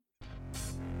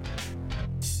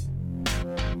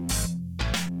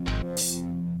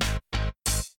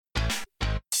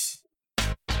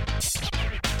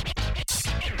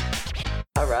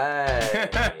All right.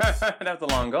 That was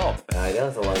a long gulp. I know,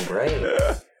 it's a long break.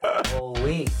 A whole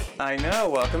week. I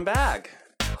know. Welcome back.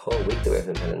 A whole week that we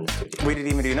haven't been in the studio. We didn't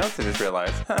even do notes. I just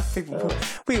realized.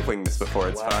 We've winged this before.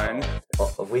 It's fine.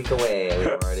 Well, a week away.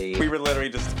 We already. We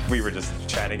were just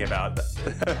chatting about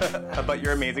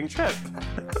your amazing trip.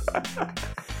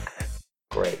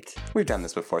 Great. We've done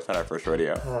this before. It's not our first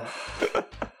rodeo.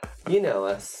 You know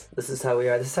us. This is how we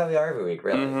are. This is how we are every week,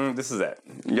 really. Mm-hmm. This is it.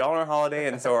 Y'all are on holiday,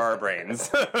 and so are our brains.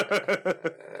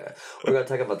 We're going to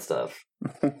talk about stuff.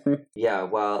 Yeah,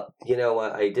 well, you know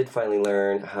what? I did finally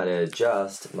learn how to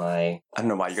adjust my I don't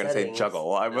know why you're going to say settings.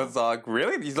 juggle. I was like,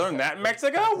 really? You learned that in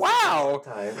Mexico? Wow!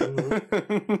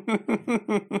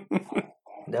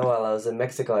 No, while I was in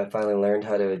Mexico, I finally learned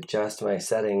how to adjust my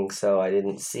settings so I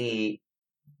didn't see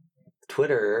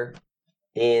Twitter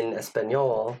in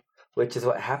Espanol, which is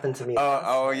what happened to me.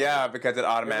 Oh yeah, because it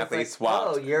automatically Like,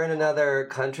 swapped. oh, you're in another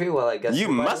country? Well, I guess You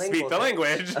you're must speak the bilingual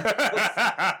language. then.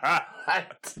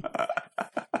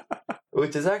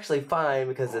 Which is actually fine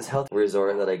because this health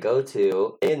resort that I go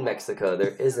to in Mexico, there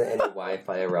isn't any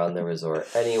Wi-Fi around the resort.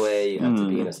 Anyway, you have to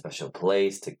be in a special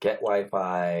place to get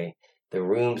Wi-Fi. The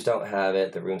rooms don't have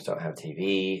it. The rooms don't have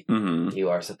TV. Mm-hmm. You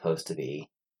are supposed to be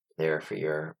there for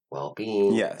your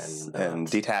well-being. Yes, and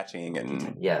detaching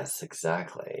and... Yes,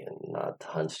 exactly. And not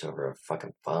hunched over a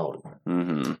fucking phone.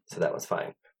 Mm-hmm. So that was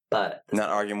fine. But... Not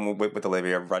arguing with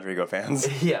Olivia Rodrigo fans.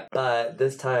 Yeah, but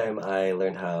this time I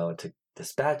learned how to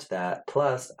dispatch that.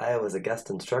 Plus, I was a guest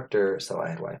instructor, so I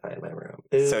had Wi-Fi in my room.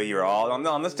 So you were all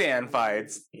on the stand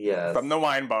fights Yes. from the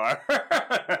wine bar.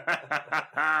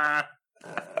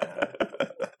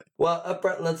 Well, up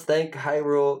front, let's thank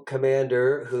Hyrule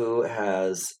Commander, who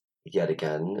has yet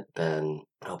again been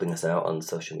helping us out on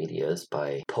social medias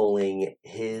by polling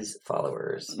his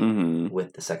followers Mm-hmm.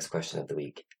 with the sex question of the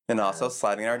week. And also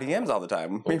sliding our DMs all the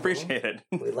time. We appreciate it.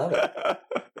 We love it.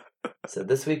 So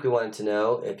this week we wanted to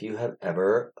know if you have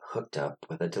ever hooked up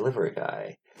with a delivery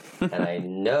guy. And I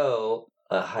know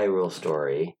a Hyrule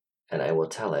story, and I will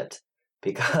tell it,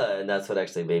 because that's what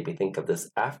actually made me think of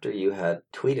this after you had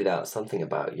tweeted out something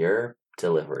about your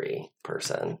delivery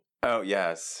person. Oh,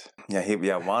 yes.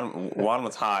 Yeah, Juan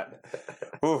was hot.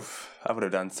 Oof. I would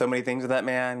have done so many things with that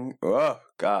man. Oh,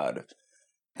 God.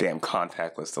 Damn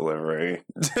contactless delivery.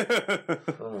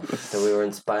 So we were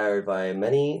inspired by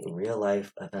many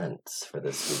real-life events for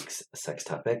this week's sex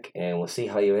topic, and we'll see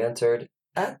how you answered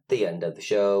at the end of the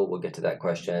show. We'll get to that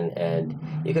question, and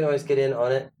you can always get in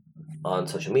on it on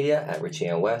social media at Richie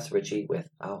and Wes, Richie with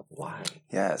a Y.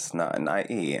 Yes, not an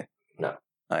IE. No.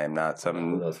 I am not Who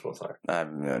some... those fools are. No,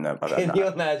 I'm Can not. you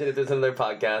imagine if there's another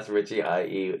podcast, Richie,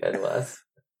 IE, and Wes?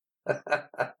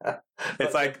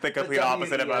 It's like the complete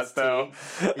opposite of us, though.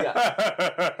 Yeah.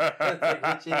 It's like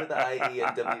Richie with the IE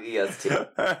and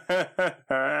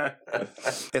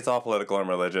WEST. It's all political and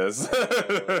religious.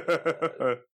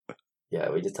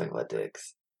 Yeah, we just talk about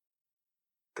dicks.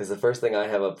 Because the first thing I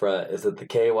have up front is that the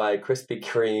KY Krispy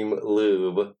Kreme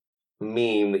lube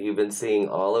meme that you've been seeing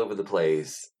all over the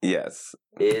place Yes.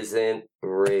 isn't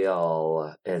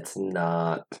real. It's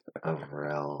not a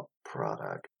real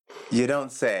product. You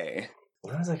don't say.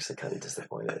 I was actually kind of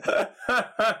disappointed. Oh,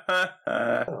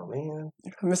 Oh, man.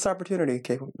 missed opportunity,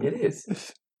 Kate. It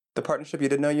is. The partnership you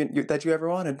didn't know that you ever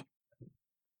wanted.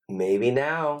 Maybe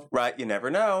now. Right, you never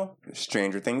know.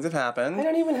 Stranger things have I happened.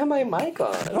 don't even have my mic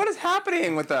on. What is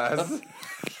happening with us?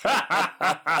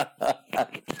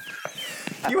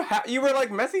 You were like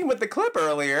messing with the clip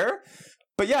earlier,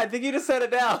 but yeah, I think you just set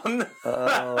it down.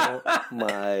 Oh,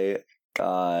 my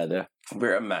God.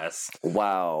 We're a mess.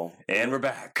 Wow. And we're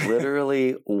back.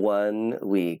 Literally 1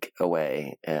 week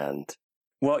away, and...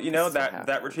 Well, you know, This is what that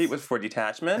happens. retreat was for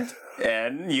detachment,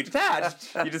 and you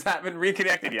detached. You just haven't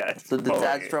reconnected yet. So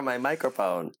detached Boy. from my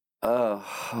microphone. Oh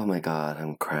my God,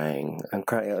 I'm crying. I'm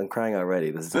crying already.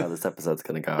 This is how this episode's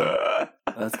gonna go.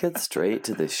 Let's get straight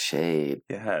to the shade.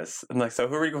 Yes. I'm like, so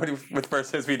who are we going with first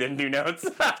since we didn't do notes?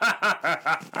 Hold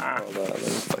on, let me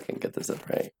fucking get this up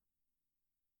right.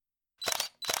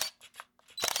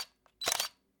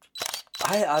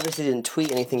 I obviously didn't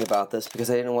tweet anything about this because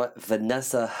I didn't want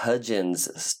Vanessa Hudgens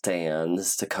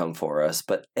stands to come for us.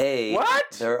 But A,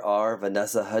 What? there are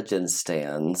Vanessa Hudgens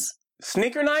stands.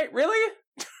 Sneaker night? Really?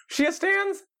 She has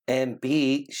stands? And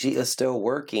B, she is still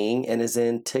working and is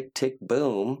in Tick Tick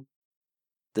Boom,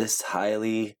 this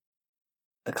highly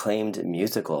acclaimed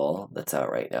musical that's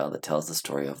out right now that tells the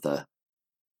story of the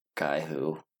guy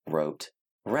who wrote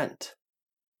Rent.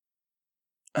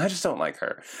 I just don't like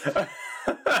her.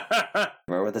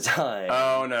 Remember the time?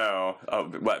 Oh, no. Oh,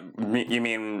 what? You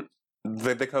mean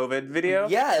the COVID video?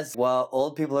 Yes. Well,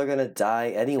 old people are going to die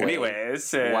anyway. Anyways,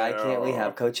 so... Why can't we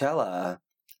have Coachella?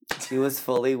 She was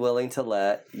fully willing to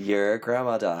let your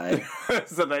grandma die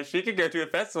so that she could go to a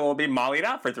festival and be mollied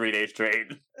out for 3 days straight.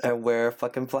 and wear a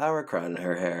fucking flower crown in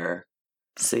her hair.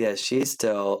 So yeah, she's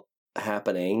still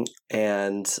happening.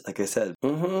 And like I said,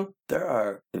 there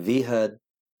are VHUD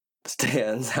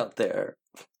stands out there.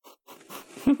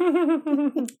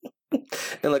 And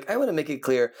look, I want to make it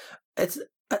clear,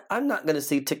 I'm not going to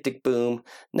see Tick Tick Boom,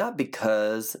 not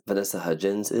because Vanessa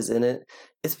Hudgens is in it.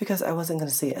 It's because I wasn't going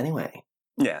to see it anyway.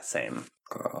 Yeah, same.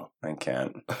 Girl. I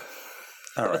can't.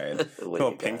 All right. What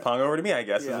Well, you ping got? pong over to me, I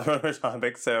guess, Yeah. is one of our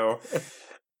topics. So,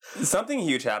 something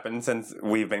huge happened since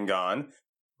we've been gone.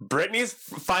 Britney's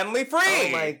finally free! Oh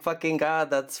my fucking god,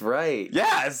 that's right.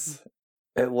 Yes!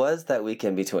 It was that week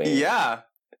in between. Yeah.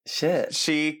 Shit.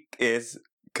 She is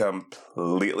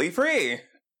completely free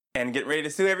and getting ready to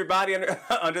sue everybody under,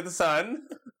 under the sun.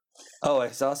 Oh, I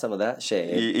saw some of that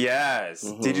shade. Yes.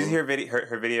 Did you Mhm. hear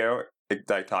her video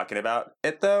like talking about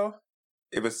it though?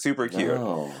 It was super cute.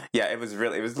 No. Yeah, it was a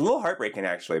little heartbreaking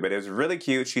actually, but it was really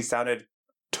cute. She sounded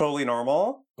totally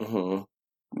normal. Mm-hmm.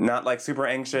 Not like super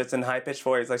anxious and high pitched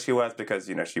voice like she was because,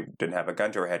 you know, she didn't have a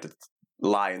gun to her head to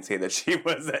lie and say that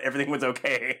that everything was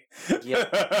okay.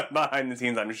 Yeah. Behind the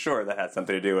scenes, I'm sure that had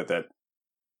something to do with it.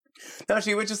 No,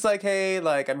 she was just like, hey,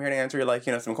 like, I'm here to answer, like,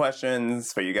 you know, some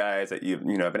questions for you guys that you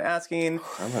know, have been asking.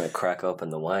 I'm gonna crack open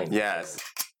the wine. Yes.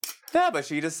 Yeah, but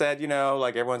she just said, you know,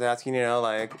 like, everyone's asking, you know,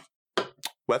 like,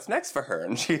 what's next for her?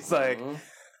 And she's like,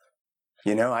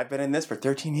 you know, I've been in this for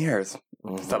 13 years.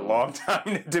 It's a long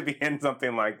time to be in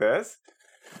something like this.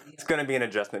 It's going to be an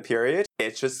adjustment period.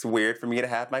 It's just weird for me to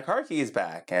have my car keys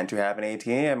back and to have an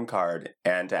ATM card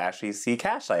and to actually see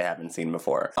cash I haven't seen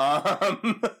before.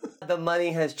 The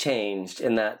money has changed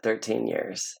in that 13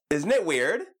 years. Isn't it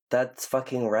weird? That's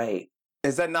fucking right.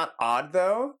 Is that not odd,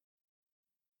 though?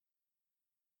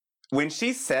 When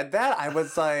she said that, I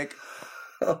was like...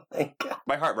 Oh my god.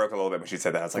 My heart broke a little bit when she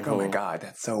said that. I was like, oh my god,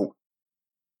 that's so...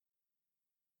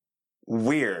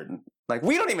 weird. Like,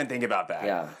 we don't even think about that.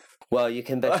 Yeah. Well, you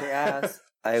can bet your ass.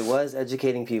 I was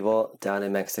educating people down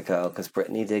in Mexico because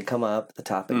Brittany did come up. The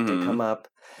topic did come up.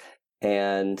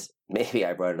 And maybe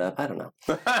I brought it up. I don't know.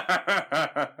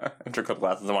 I took a couple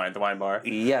glasses of wine at the wine bar.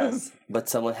 Yes. But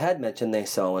someone had mentioned they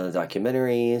saw one of the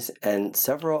documentaries, and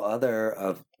several other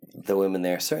of the women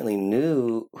there certainly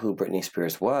knew who Britney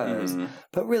Spears was,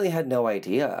 but really had no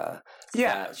idea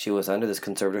that she was under this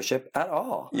conservatorship at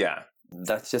all. Yeah.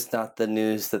 That's just not the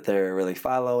news that they're really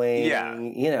following. Yeah.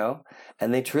 You know,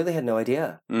 and they truly had no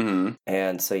idea. Mm-hmm.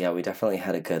 And so, yeah, we definitely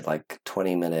had a good,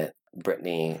 20-minute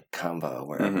Britney combo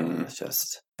where everyone was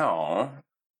just... Oh.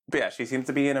 But yeah, she seems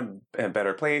to be in a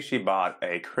better place. She bought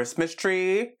a Christmas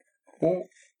tree.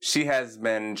 She has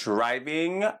been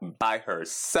driving by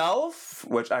herself,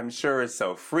 which I'm sure is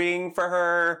so freeing for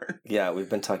her. Yeah, we've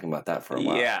been talking about that for a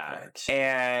while. Yeah.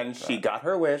 And she got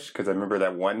her wish, because I remember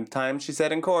that one time she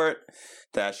said in court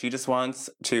that she just wants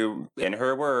to, in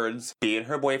her words, be in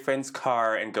her boyfriend's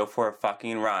car and go for a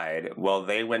fucking ride. Well,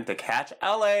 they went to Catch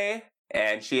LA,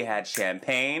 and she had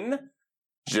champagne,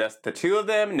 just the two of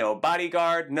them, no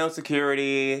bodyguard, no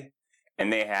security,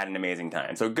 and they had an amazing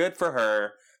time. So good for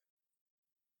her.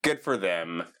 Good for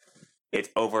them. It's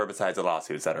over besides the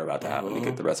lawsuits that are about to happen to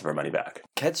get the rest of her money back.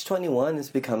 Catch 21 is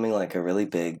becoming a really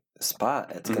big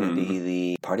spot. It's going to be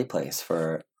the party place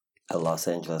for a Los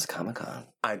Angeles Comic Con.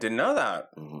 I didn't know that.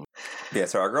 Yeah,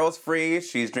 so our girl's free.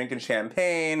 She's drinking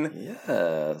champagne.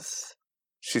 Yes.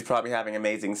 She's probably having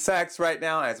amazing sex right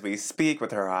now as we speak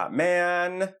with her hot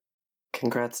man.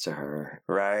 Congrats to her.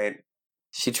 Right?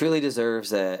 She truly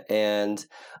deserves it. And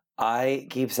I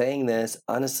keep saying this,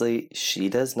 honestly, she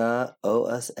does not owe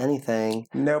us anything.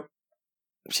 Nope.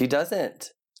 She doesn't.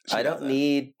 I don't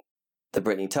need the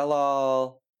Britney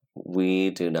tell-all. We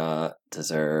do not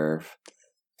deserve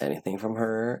anything from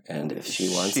her. And if she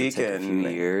wants to take a few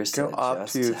years go to up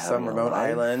adjust to having some a remote life,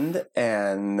 island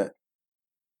and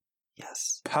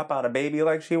pop out a baby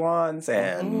like she wants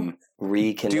and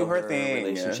rekindle do her thing.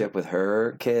 relationship with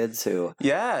her kids who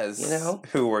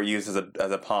who were used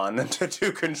as a pawn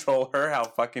to control her. How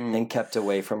fucking and kept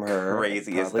away from her.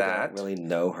 Crazy is Probably that? Don't really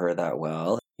know her that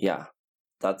well. Yeah,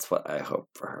 that's what I hope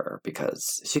for her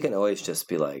because she can always just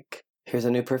be like, "Here's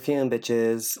a new perfume,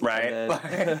 bitches." Right.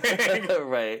 Then,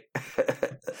 right.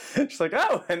 She's like,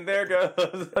 oh, and there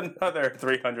goes another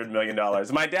 $300 million.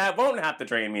 My dad won't have to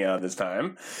train me out this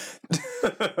time.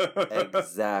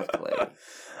 Exactly.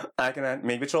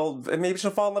 Maybe she'll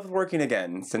fall in love with working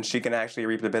again since she can actually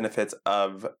reap the benefits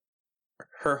of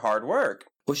her hard work.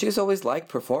 Well, she's always liked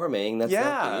performing. That's not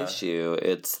Yeah. the issue.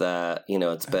 It's that,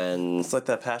 it's been... It's like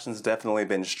that passion's definitely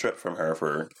been stripped from her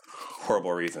for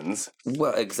horrible reasons.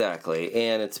 Well, exactly.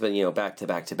 And it's been, back to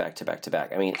back to back to back to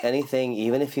back. I mean, anything,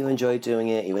 even if you enjoy doing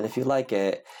it, even if you like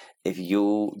it, if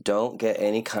you don't get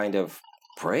any kind of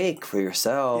break for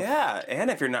yourself... Yeah,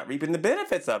 and if you're not reaping the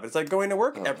benefits of it, it's like going to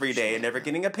work every day and never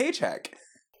getting a paycheck.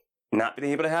 Not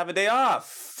being able to have a day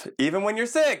off, even when you're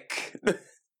sick.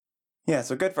 Yeah,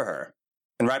 so good for her.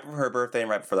 And right before her birthday and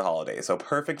right before the holidays. So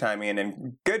perfect timing,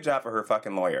 and good job for her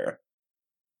fucking lawyer.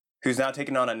 Who's now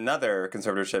taking on another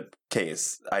conservatorship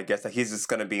case. I guess that he's just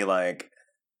going to be like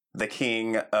the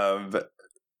king of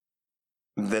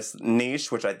this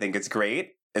niche, which I think is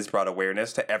great. It's brought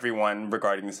awareness to everyone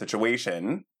regarding the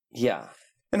situation. Yeah.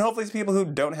 And hopefully people who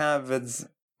don't have as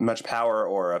much power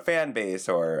or a fan base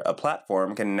or a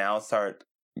platform can now start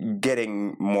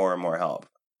getting more and more help.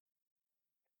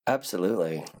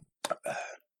 Absolutely.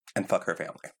 And fuck her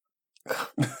family.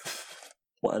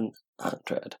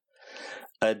 100.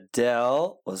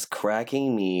 Adele was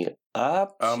cracking me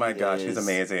up. Oh my gosh, she's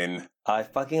amazing. I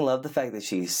fucking love the fact that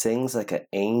she sings like an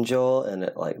angel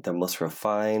and like the most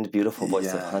refined, beautiful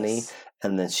voice of Honey.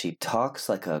 And then she talks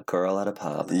like a girl at a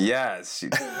pub. Yes, she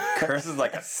curses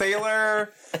like a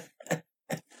sailor.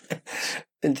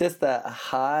 And just that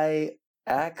high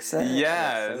accent.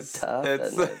 Yes. So tough,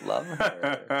 It's... and I love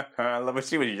her. I love when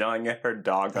she was yelling at her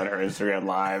dog on her Instagram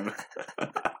Live.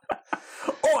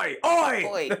 Oi, oi!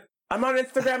 Oi. I'm on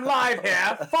Instagram Live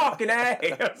here. Fucking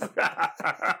A.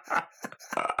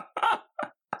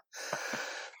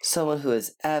 Someone who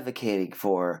is advocating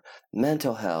for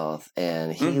mental health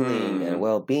and healing and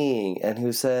well-being, and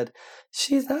who said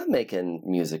she's not making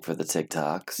music for the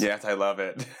TikToks. Yes, I love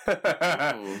it.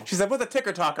 She said, "What's a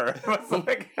ticker talker?"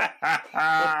 Like,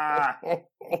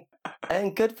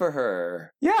 and good for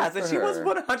her. yes, Good and for she was her.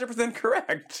 100%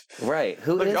 correct. Right.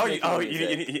 Who Like, is oh,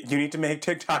 making you need to make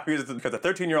TikTok music because the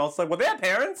 13-year-old's like, well, they have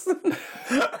parents.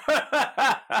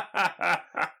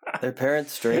 Their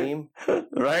parents stream.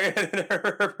 Right?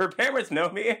 Her parents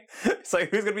know me. It's like,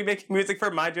 who's going to be making music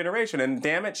for my generation? And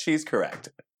damn it, she's correct.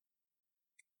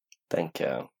 Thank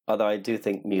you. Although I do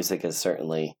think music is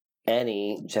certainly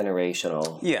any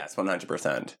generational. Yes,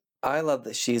 100%. I love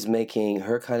that she's making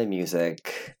her kind of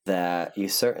music that you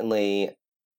certainly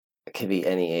can be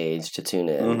any age to tune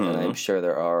in. And I'm sure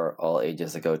there are all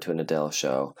ages that go to an Adele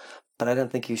show. But I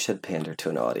don't think you should pander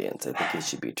to an audience. I think you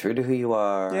should be true to who you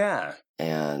are. Yeah.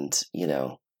 And,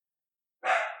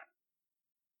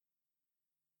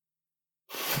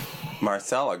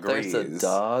 Marcel agrees. There's a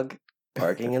dog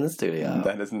barking in the studio.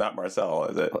 That is not Marcel,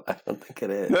 is it? I don't think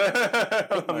it is.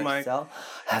 Oh my. Marcel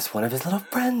has one of his little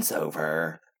friends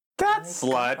over. That Oh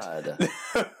slut.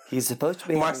 He's supposed to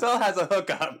be... Marcel has a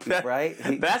hookup. Right?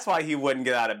 That's why he wouldn't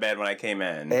get out of bed when I came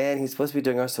in. And he's supposed to be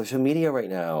doing our social media right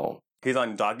now. He's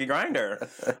on Doggy Grinder.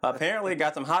 Apparently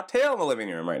got some hot tail in the living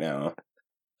room right now.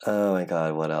 Oh my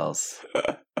god, what else?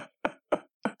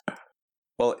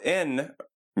 Well, in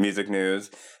music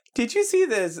news, did you see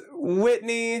this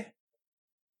Whitney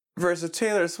versus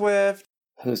Taylor Swift?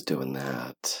 Who's doing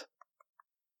that?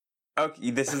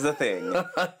 Okay, this is the thing.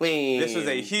 I mean... This was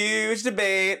a huge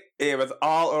debate. It was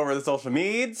all over the social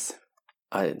medias.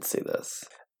 I didn't see this.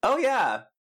 Oh, yeah.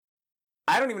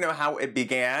 I don't even know how it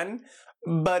began,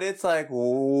 but it's like,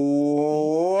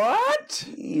 what?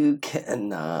 You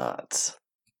cannot.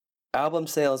 Album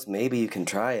sales, maybe you can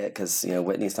try it, because,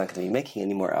 Whitney's not going to be making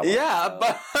any more albums. Yeah, so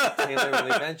but... Taylor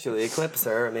will eventually eclipse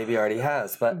her, or maybe already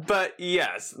has, but... But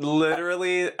yes,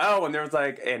 literally. Oh, and there was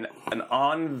like an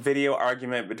on-video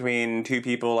argument between two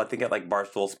people, I think at like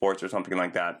Barstool Sports or something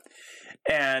like that.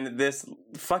 And this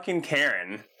fucking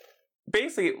Karen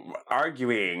basically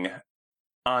arguing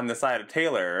on the side of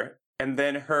Taylor, and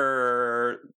then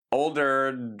her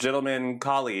older gentleman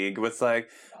colleague was like,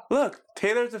 look,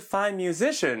 Taylor's a fine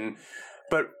musician,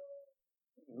 but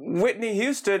Whitney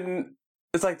Houston...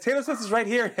 It's like Taylor Swift is right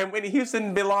here, and Whitney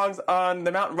Houston belongs on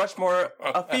the Mount Rushmore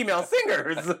of female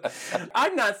singers.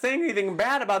 I'm not saying anything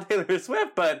bad about Taylor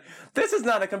Swift, but this is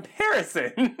not a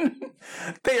comparison.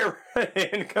 They are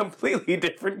in completely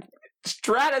different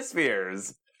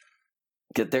stratospheres.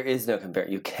 There is no compare.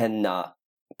 You cannot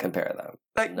compare them.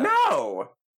 Like, no.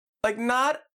 Like,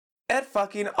 not at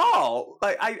fucking all.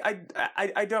 Like,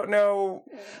 I don't know.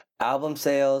 Album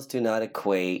sales do not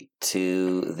equate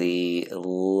to the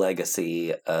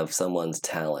legacy of someone's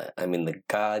talent. I mean, the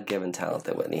God-given talent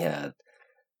that Whitney had.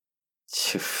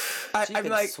 She could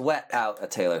like, sweat out a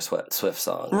Taylor Swift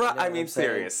song. Right, You know I what mean, I'm saying?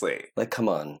 seriously. Like, come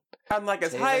on. I'm like,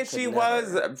 as Taylor high as she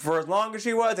was, for as long as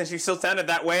she was, and she still sounded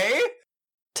that way.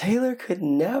 Taylor could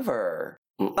never.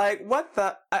 Like, what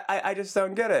the? I just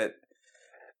don't get it.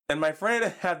 And my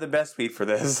friend had the best tweet for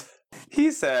this.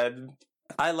 He said,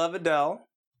 I love Adele.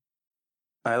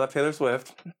 I love Taylor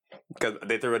Swift. Because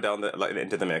they threw Adele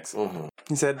into the mix. Mm-hmm.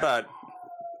 He said, but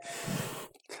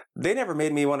they never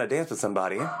made me want to dance with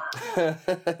somebody.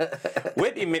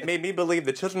 Whitney made me believe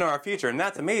the children are our future, and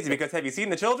that's amazing because have you seen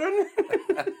the children?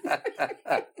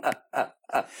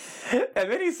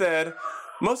 And then he said,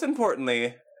 most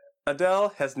importantly,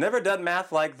 Adele has never done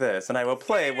math like this, and I will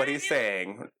play what he's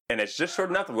saying. And it's just short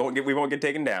enough that we won't get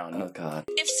taken down. Oh, God.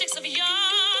 If 6 of y'all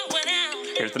went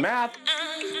out, Here's the math.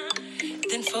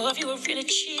 then 4 of you were really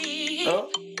cheap. Oh.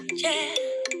 Yeah,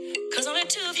 because only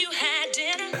 2 of you had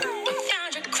dinner.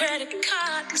 Found your credit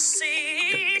card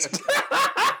receipt.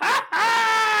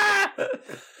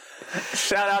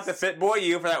 Shout out to Fit Boy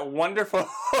U for that wonderful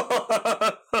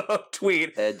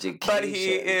tweet. Education. But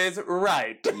he is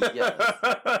right. Yes.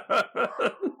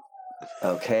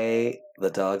 Okay, the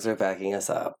dogs are backing us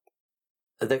up.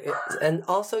 And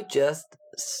also just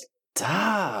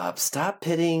stop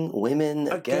pitting women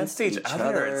against each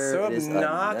other. It's so It is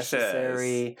obnoxious.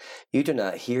 unnecessary. You do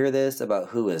not hear this about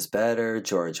who is better,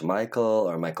 George Michael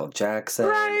or Michael Jackson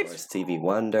Right. or Stevie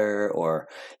Wonder, or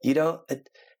you don't.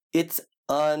 It's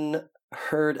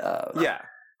unheard of. Yeah.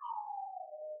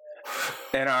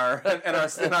 And our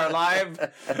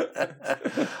live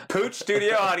Pooch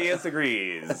Studio audience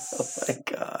agrees. Oh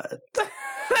my God.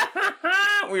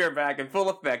 We are back in full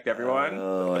effect, everyone.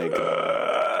 Oh my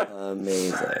God.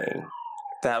 Amazing.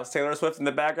 That was Taylor Swift in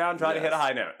the background trying to hit a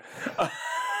high note.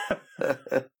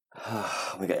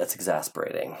 Oh my God, that's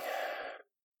exasperating.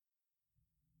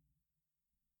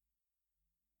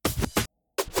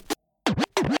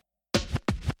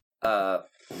 Oh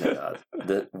my God.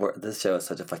 This show is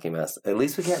such a fucking mess. At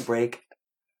least we can't break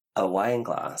a wine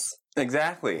glass.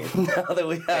 Exactly. Now that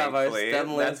we have our Thankfully,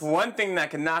 stemless that's one thing that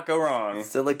cannot go wrong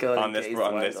silicone on this encased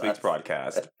wine week's glass.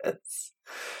 broadcast.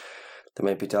 There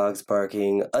might be dogs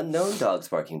barking. Unknown dogs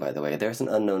barking, by the way. There's an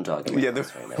unknown dog in my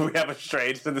house right now. We have a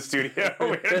strange to the studio.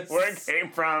 Where it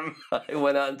came from. I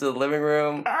went out into the living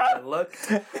room. I looked.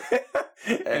 And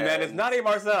that is not a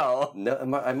Marcel. No,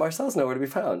 Marcel's nowhere to be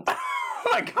found. Oh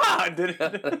my God! Did I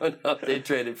it? don't know if they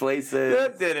traded places.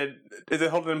 That did it. Is it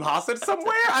holding him hostage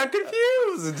somewhere? I'm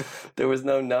confused. There was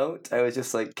no note. I was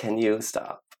just like, "Can you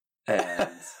stop?" And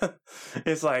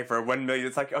It's like for 1 million.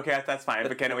 It's like okay, that's fine,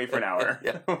 but can it wait for an hour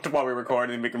Yeah. while we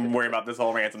record and we can worry about this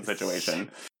whole ransom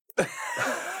situation?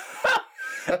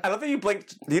 I love that you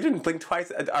blinked. You didn't blink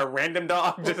twice. A random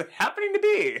dog just happening to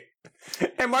be,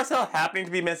 and Marcel happening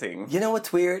to be missing. you know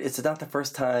what's weird? It's not the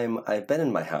first time I've been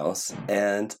in my house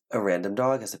and a random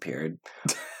dog has appeared.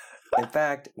 In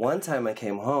fact, one time I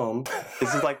came home.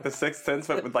 This is like the Sixth Sense,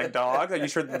 but with like dogs. Are you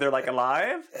sure that they're like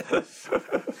alive?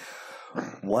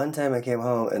 One time I came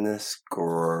home and this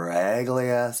scraggly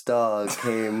ass dog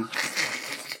came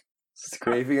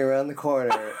scraping around the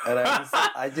corner, and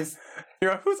I just.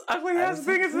 You're like, whose ugly I ass was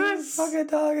thing like, is "Whose this? fucking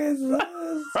dog is this?"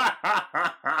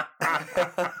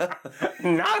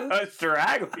 Not a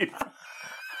straggly.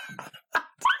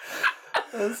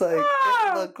 It's like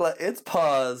it looked like its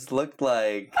paws looked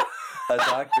like a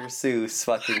Dr. Seuss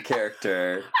fucking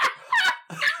character.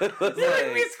 It was You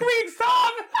make me like, squeak,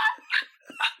 stop!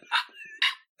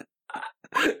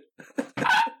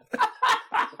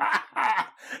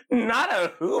 Not a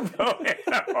hoopoe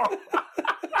animal.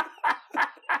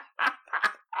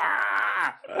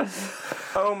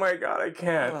 Oh my God, I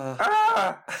can't.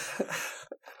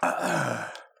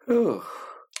 Ooh.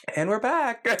 And we're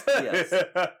back. Yes.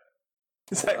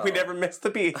 It's like we never missed the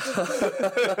beat.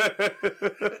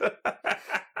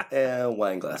 And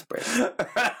wine glass break.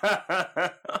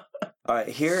 All right,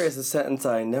 here is a sentence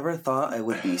I never thought I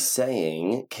would be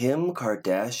saying. Kim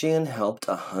Kardashian helped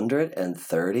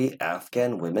 130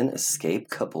 Afghan women escape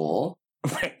Kabul.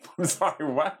 Wait, I'm sorry,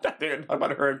 what? I didn't talk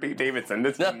about her and Pete Davidson.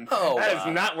 That is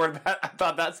not where I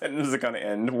thought that sentence was going to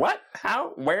end. What?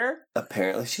 How? Where?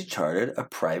 Apparently, she chartered a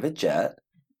private jet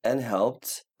and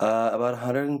helped about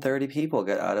 130 people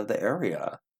get out of the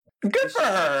area. Good for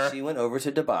her. She went over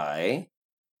to Dubai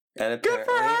and Good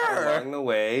for apparently her. along the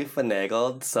way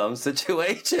finagled some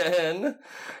situation.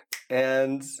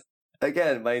 And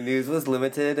again, my news was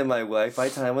limited and my Wi-Fi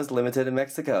time was limited in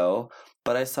Mexico.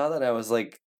 But I saw that and I was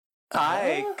like,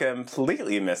 I huh?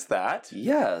 completely missed that.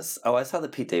 Yes. Oh, I saw the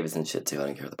Pete Davidson shit too. I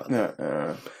don't care about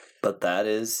that. But that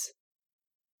is...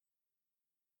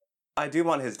 I do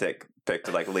want his dick pic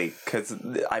to like leak because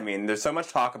I mean, there's so much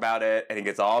talk about it, and he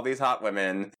gets all these hot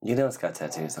women. You know it's got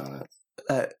tattoos on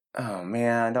it. Oh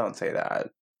man, don't say that.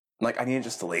 Like, I need it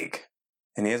just to leak.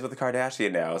 And he is with the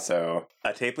Kardashian now, so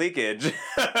a tape leakage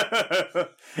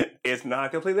is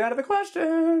not completely out of the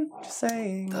question. Just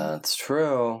saying. That's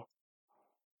true.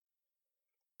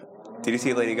 Did you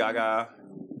see Lady Gaga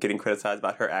getting criticized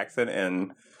about her accent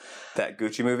in that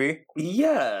Gucci movie?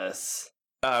 Yes.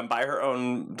 By her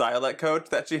own dialect coach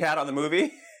that she had on the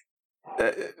movie?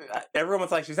 Everyone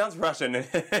was like, she sounds Russian.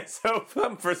 So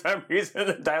for some reason,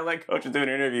 the dialect coach was doing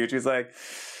an interview. She's like,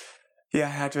 yeah,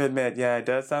 I have to admit, yeah, it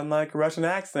does sound like a Russian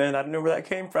accent. I don't know where that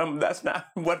came from. That's not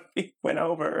what we went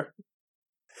over.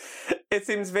 It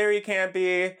seems very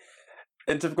campy.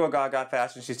 In typical Gaga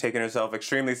fashion, she's taking herself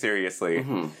extremely seriously.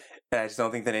 Mm-hmm. And I just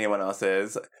don't think that anyone else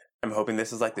is. I'm hoping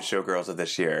this is like the Showgirls of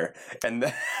this year.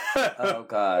 And Oh,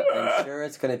 God. I'm sure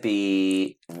it's going to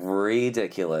be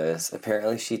ridiculous.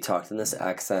 Apparently, she talked in this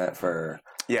accent for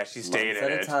yeah, she stayed months in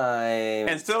at a it. time.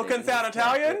 And still can sound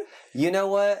Italian? You know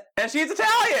what? And she's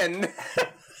Italian!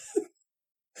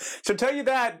 She'll tell you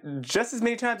that just as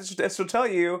many times as she'll tell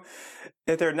you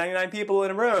if there are 99 people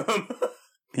in a room.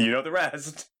 You know the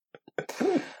rest.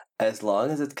 As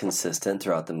long as it's consistent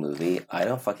throughout the movie, I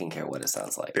don't fucking care what it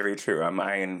sounds like. Very true. I'm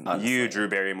eyeing Honestly. you, Drew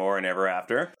Barrymore, and Ever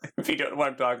After. If you don't know what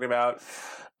I'm talking about,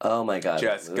 Oh my God.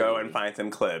 just that go movie. and find some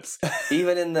clips.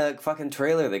 Even in the fucking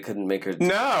trailer, they couldn't make her.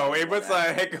 No, it was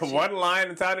like She- one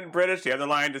line sounded British, the other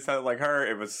line just sounded like her.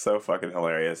 It was so fucking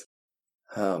hilarious.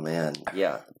 Oh man,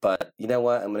 yeah. But you know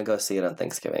what? I'm gonna go see it on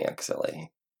Thanksgiving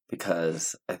actually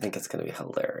because I think it's gonna be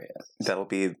hilarious. That'll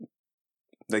be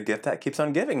the gift that keeps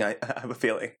on giving, I have a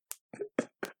feeling.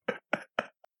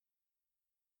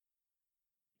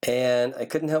 And I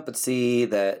couldn't help but see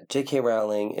that J.K.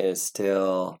 Rowling is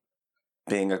still.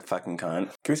 Being a fucking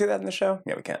cunt. Can we say that in the show?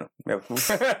 Yeah, we can. Yep.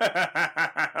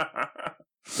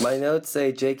 My notes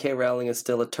say J.K. Rowling is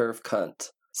still a turf cunt.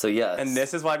 So yes. And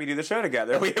this is why we do the show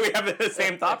together. We have the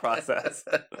same thought process.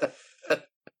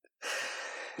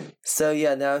 So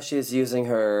yeah, now she's using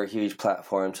her huge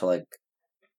platform to like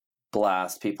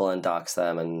blast people and dox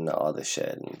them and all this shit,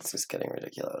 and it's just getting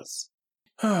ridiculous.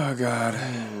 Oh, God.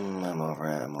 I'm over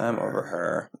it. I'm over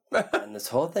her. And this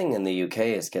whole thing in the UK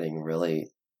is getting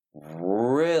really,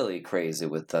 really crazy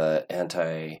with the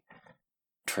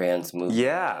anti-trans movement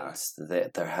Yeah.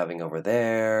 that they're having over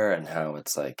there, and how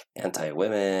it's like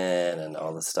anti-women and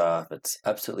all this stuff. It's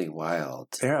absolutely wild.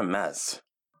 They're a mess.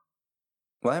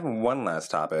 Well, I have one last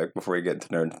topic before we get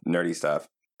to nerdy stuff.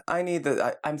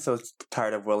 I'm so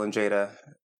tired of Will and Jada.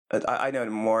 I know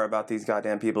more about these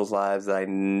goddamn people's lives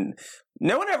than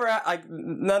no one ever, like,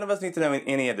 none of us need to know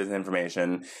any of this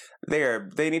information.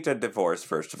 They need to divorce,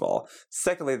 first of all.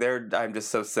 Secondly, I'm just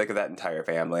so sick of that entire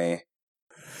family.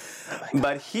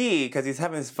 But because he's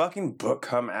having this fucking book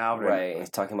come out. Right, he's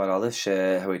talking about all this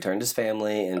shit, how he turned his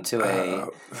family into a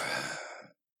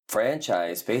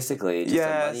franchise, basically, just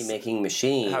Yes. a money-making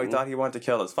machine. How he thought he wanted to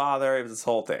kill his father. It was this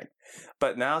whole thing.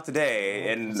 But now today,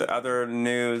 in other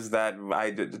news that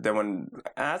no one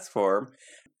asked for,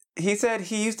 he said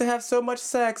he used to have so much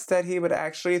sex that he would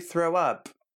actually throw up.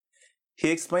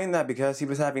 He explained that because he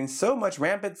was having so much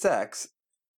rampant sex,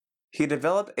 he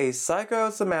developed a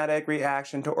psychosomatic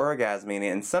reaction to orgasming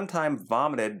and sometimes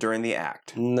vomited during the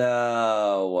act.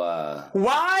 No.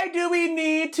 Why do we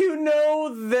need to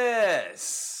know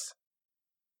this?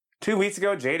 2 weeks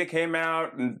ago, Jada came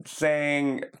out and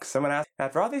saying, someone asked,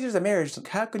 after all these years of marriage,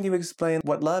 how can you explain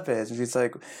what love is? And she's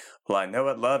like, well, I know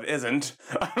what love isn't.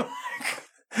 I'm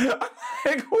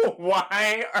like,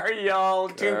 why are y'all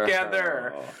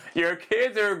together? Your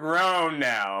kids are grown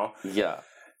now. Yeah.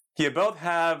 You both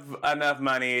have enough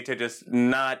money to just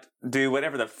not do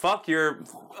whatever the fuck you're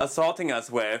assaulting us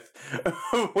with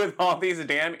all these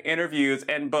damn interviews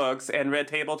and books and red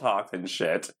table talks and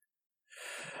shit.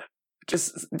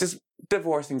 Just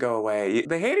divorce and go away.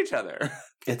 They hate each other.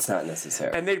 It's not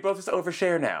necessary. And they both just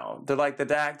overshare now. They're like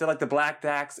the Black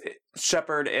Dax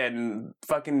Shepard and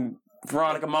fucking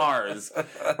Veronica Mars,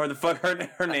 or the fuck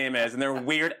her name is, and they're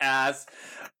weird ass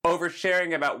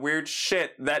oversharing about weird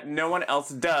shit that no one else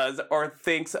does or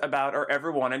thinks about or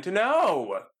ever wanted to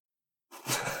know.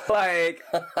 Like,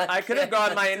 I could have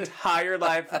gone my entire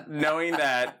life knowing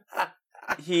that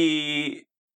he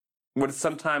would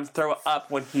sometimes throw up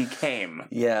when he came.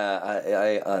 Yeah,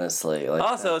 I honestly like.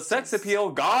 Also, sex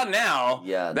appeal gone now.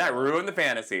 Yeah, That ruined the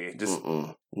fantasy. Just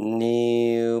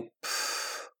nope.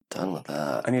 Done with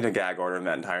that. I need a gag order in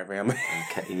that entire family.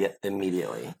 Okay, yeah,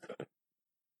 immediately.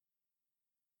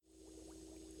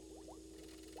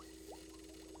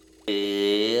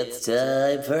 It's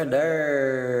time for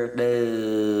nerd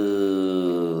news.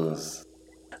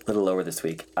 A little lower this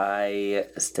week. I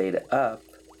stayed up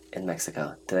in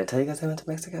Mexico. Did I tell you guys I went to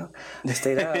Mexico? I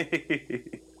stayed up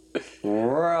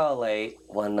real late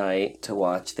one night to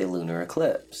watch the lunar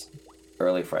eclipse.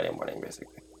 Early Friday morning,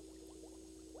 basically.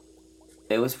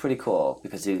 It was pretty cool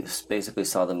because you basically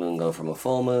saw the moon go from a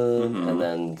full moon and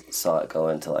then saw it go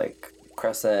into like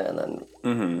crescent, and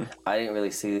then I didn't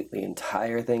really see the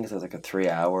entire thing because it was like a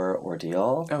 3-hour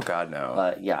ordeal. Oh God, no.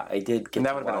 But yeah, I did get. And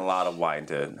that to would have been a lot of wine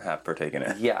to have partaken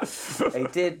in. Yeah,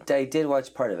 I did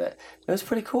watch part of it. It was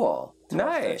pretty cool. To watch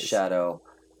that Nice. shadow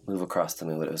move across the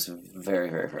moon, but it was very,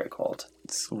 very, very cold.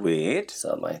 Sweet.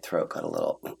 So my throat got a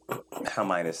little. How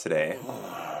mine is today.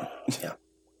 Yeah.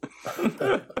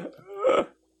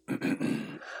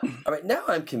 All right, now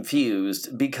I'm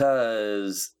confused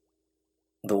because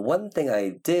the one thing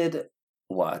I did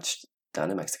watch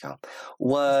down in Mexico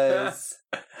was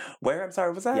Where? I'm sorry,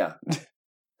 what was that? yeah,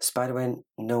 Spider-Man: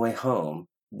 No Way Home.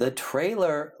 The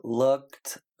trailer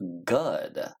looked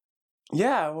good.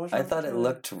 Yeah. what was I wrong thought with it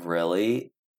looked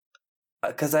really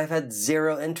because I've had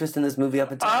zero interest in this movie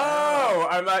up until now. Oh,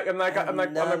 I'm like, None was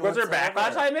there whatsoever.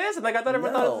 backlash I missed? I'm like, I thought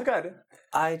everyone thought it was good.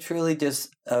 I truly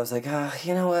I was like,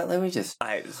 you know what? Let me just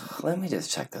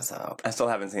check this out. I still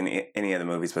haven't seen any of the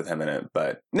movies with him in it,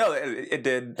 but no, it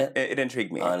did. It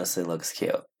intrigued me. Honestly, looks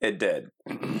cute. It did.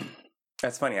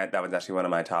 That's funny. That was actually one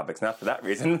of my topics. Not for that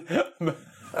reason.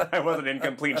 I wasn't in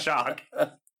complete shock.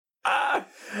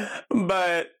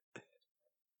 But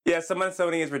yeah, someone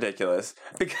Sony is ridiculous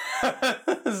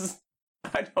because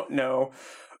I don't know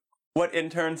what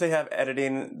interns they have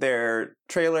editing their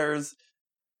trailers,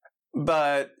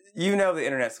 but you know the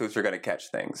internet sleuths are going to catch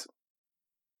things.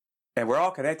 And we're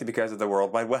all connected because of the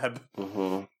World Wide Web.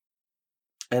 Mm-hmm.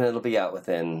 And it'll be out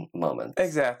within moments.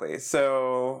 Exactly.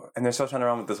 So, and they're still trying to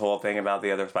run with this whole thing about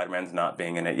the other Spider-Mans not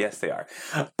being in it. Yes, they are.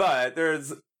 But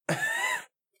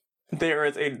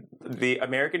the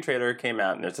American trailer came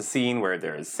out, and there's a scene where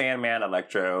there's Sandman,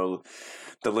 Electro,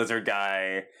 the lizard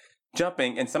guy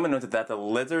jumping, and someone noted that the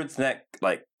lizard's neck,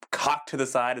 like, cocked to the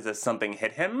side as if something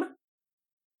hit him.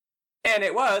 And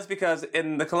it was because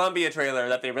in the Columbia trailer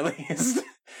that they released,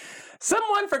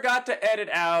 someone forgot to edit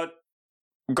out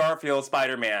Garfield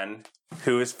Spider-Man,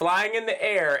 who is flying in the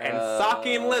air and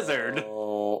socking Lizard.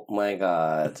 Oh my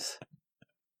god.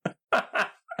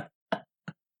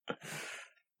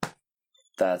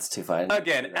 That's too funny.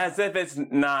 Again, as if it's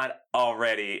not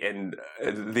already in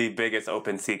the biggest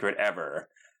open secret ever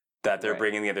that they're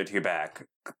bringing the other two back.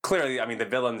 Clearly, I mean, the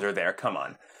villains are there. Come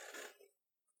on.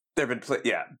 They've been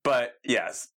but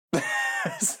yes.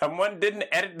 Someone didn't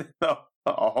edit a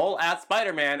whole ass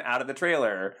Spider-Man out of the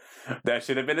trailer. That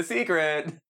should have been a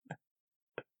secret.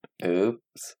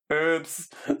 Oops.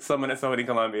 Someone at Sony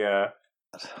Columbia.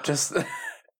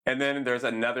 And then there's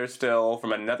another still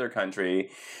from another country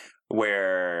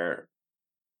where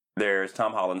there's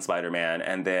Tom Holland Spider-Man,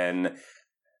 and then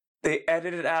they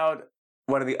edited out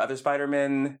one of the other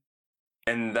Spider-Men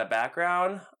in the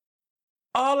background,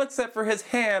 all except for his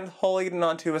hand holding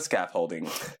onto a scaffolding.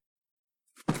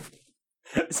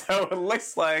 So it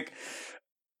looks like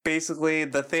basically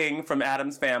the Thing from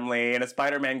Addams Family in a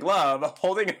Spider-Man glove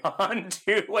holding on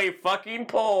to a fucking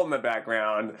pole in the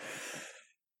background.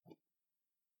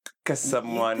 Because I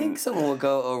think someone will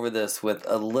go over this with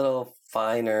a little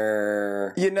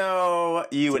finer you detail.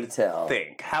 would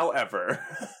think. However,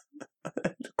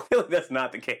 clearly that's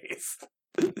not the case.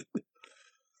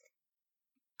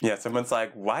 Yeah, someone's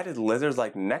like, why did Lizard's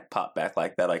like neck pop back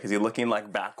like that? Like, is he looking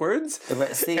like backwards?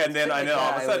 See, and then I know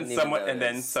all of a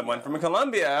sudden someone from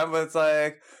Colombia was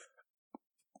like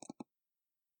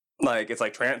it's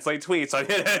like translate tweets. Like,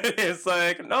 it's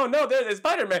like, no, there's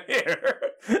Spider-Man here.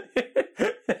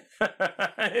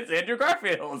 It's Andrew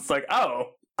Garfield. It's like,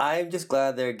 oh. I'm just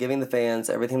glad they're giving the fans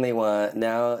everything they want.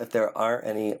 Now, if there aren't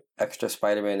any extra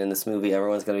Spider-Man in this movie,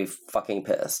 everyone's going to be fucking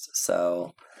pissed.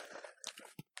 So,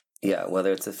 yeah,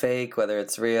 whether it's a fake, whether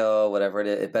it's real, whatever it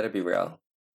is, it better be real.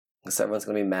 Because everyone's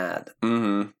going to be mad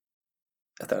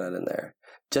if they're not in there.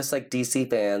 Just like DC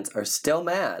fans are still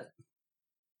mad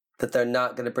that they're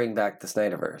not going to bring back the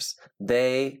Snyderverse.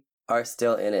 They are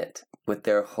still in it with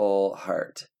their whole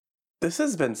heart. This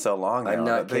has been so long now. I'm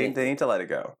not kidding. They need to let it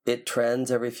go. It trends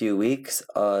every few weeks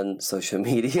on social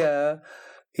media.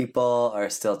 People are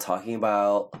still talking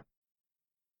about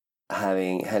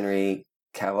having Henry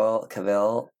Cavill,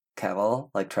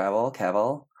 like travel,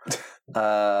 Cavill.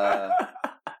 That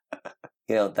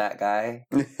guy.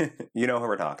 You know who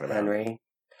we're talking about. Henry.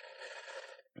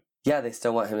 Yeah, they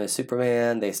still want him as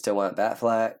Superman. They still want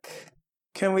Batfleck.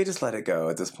 Can we just let it go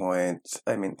at this point?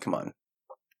 I mean, come on.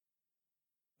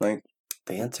 Like,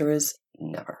 the answer is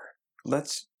never.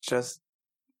 Let's just...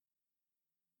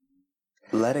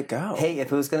 let it go. Hey,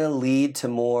 if it was going to lead to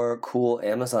more cool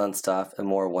Amazon stuff and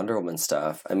more Wonder Woman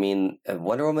stuff, I mean,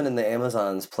 Wonder Woman and the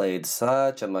Amazons played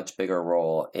such a much bigger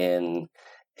role in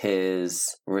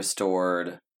his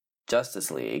restored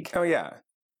Justice League. Oh, yeah.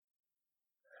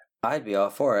 I'd be all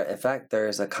for it. In fact,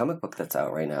 there's a comic book that's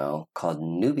out right now called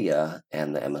Nubia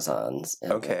and the Amazons.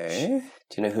 Okay.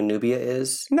 Do you know who Nubia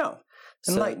is? No.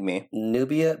 So, Enlighten me.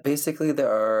 Nubia, basically,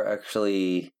 there are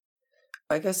actually,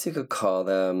 I guess you could call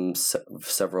them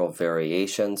several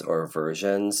variations or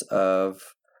versions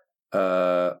of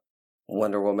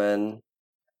Wonder Woman.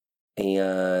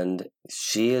 And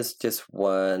she is just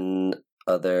one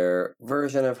other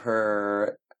version of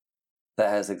her that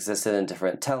has existed in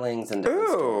different tellings and different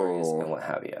stories and what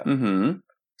have you. Mm-hmm.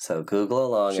 So Google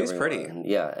along. She's everyone. pretty.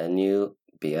 Yeah,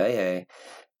 Nubia.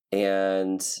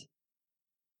 And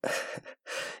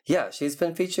yeah, she's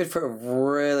been featured for a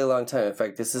really long time. In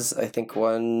fact, this is, I think,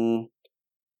 one...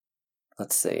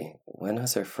 Let's see. When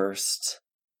was her first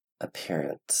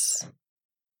appearance?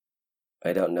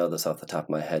 I don't know this off the top of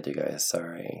my head, you guys.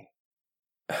 Sorry.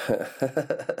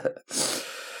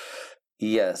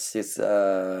 Yes, it's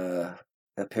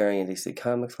appearing in DC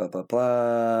Comics, blah, blah,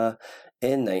 blah,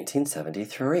 in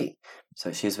 1973.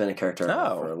 So she's been a character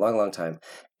for a long, long time.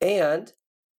 And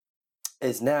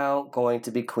is now going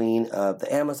to be queen of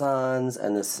the Amazons,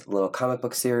 and this little comic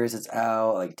book series that's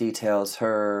out, like, details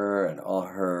her and all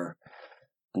her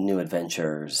new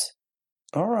adventures.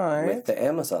 All right. With the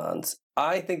Amazons.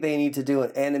 I think they need to do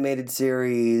an animated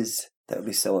series. That would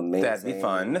be so amazing. That'd be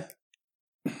fun.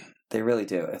 They really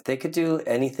do. If they could do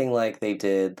anything like they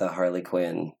did the Harley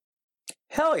Quinn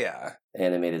Hell yeah.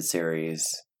 animated series,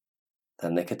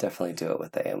 then they could definitely do it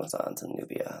with the Amazons and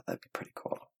Nubia. That'd be pretty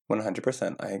cool.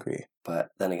 100%. I agree. But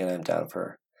then again, I'm down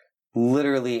for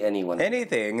literally anyone.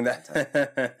 Anything that...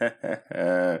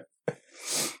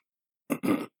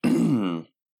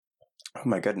 Oh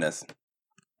my goodness.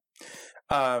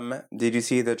 Did you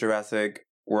see the Jurassic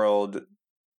World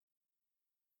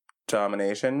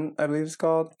Domination, I believe it's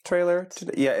called, trailer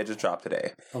today? Yeah, it just dropped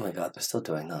today. Oh my god, they're still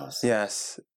doing those.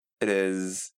 Yes, it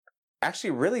is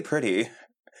actually really pretty.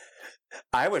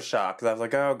 I was shocked because I was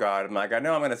like, oh god, I'm like, I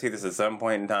know I'm going to see this at some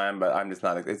point in time, but I'm just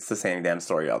not, it's the same damn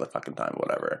story all the fucking time,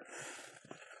 whatever.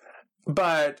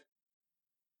 But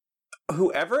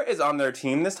whoever is on their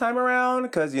team this time around,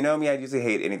 because you know me, I usually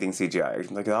hate anything CGI.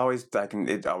 Like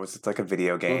it's like a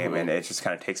video game, and it just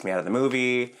kind of takes me out of the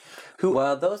movie.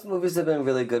 Well, those movies have been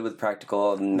really good with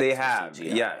practical. They have,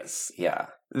 CGI. yes, yeah.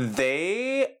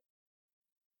 They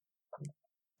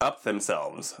upped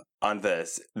themselves on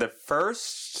this. The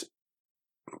first,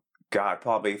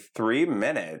 probably 3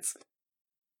 minutes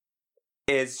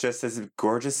is just this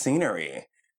gorgeous scenery,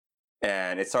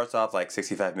 and it starts off like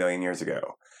 65 million years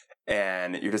ago.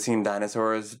 And you're just seeing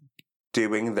dinosaurs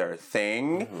doing their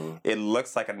thing. Mm-hmm. It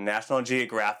looks like a National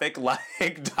Geographic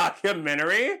like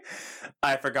documentary.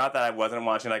 I forgot that I wasn't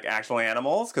watching like actual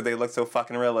animals because they look so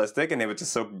fucking realistic and they were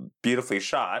just so beautifully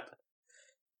shot.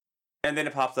 And then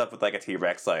it pops up with like a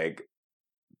T-Rex like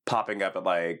popping up at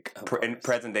like in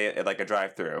present day at like a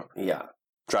drive-through. Yeah.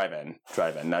 Drive-in,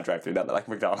 not drive-through, not like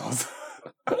McDonald's.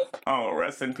 Oh,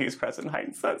 rest in peace, Crescent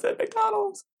Heights Sunset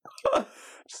McDonald's.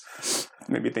 Just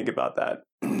made me think about that.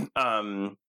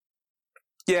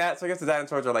 Yeah, so I guess the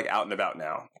dinosaurs are like out and about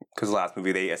now because the last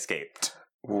movie they escaped.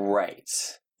 Right.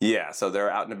 Yeah, so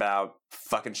they're out and about,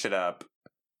 fucking shit up.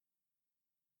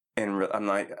 And I'm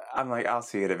like, I'll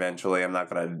see it eventually. I'm not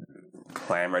gonna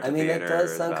clamor to theaters. It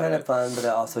does sound kind of fun, but it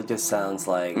also just sounds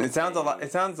like it sounds a lot.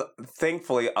 It sounds,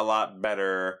 thankfully, a lot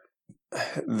better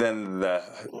than the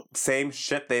same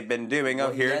shit they've been doing.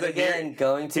 Well, here's going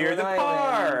to here's the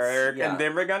park, yeah. and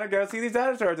then we're gonna go see these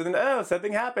dinosaurs, and then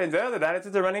something happens. The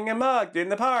dinosaurs are running amok in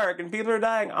the park, and people are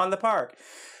dying on the park.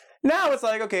 Now it's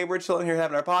like, okay, we're chilling here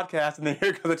having our podcast, and then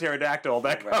here goes a pterodactyl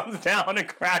that comes down and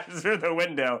crashes through the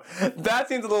window. That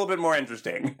seems a little bit more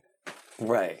interesting.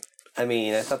 Right. I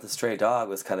mean, I thought the stray dog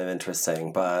was kind of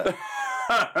interesting, but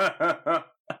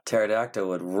pterodactyl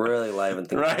would really liven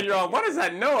things up. Right, you're all, what is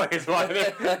that noise? It's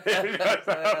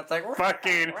like,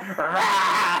 fucking...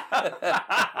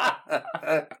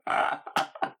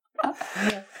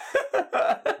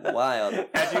 Wild.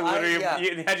 Had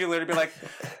you literally be like,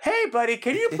 hey, buddy,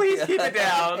 can you please keep it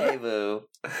down? Hey, boo.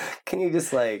 Can you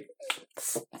just, like...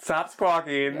 Stop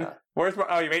squawking. Yeah.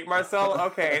 Oh, you ate Marcel?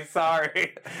 Okay,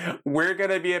 sorry. We're going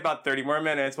to be about 30 more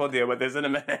minutes. We'll deal with this in a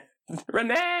minute.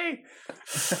 Renee!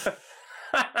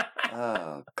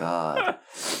 Oh, God.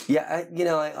 Yeah,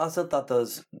 I also thought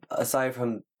those, aside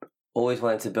from always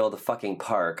wanting to build a fucking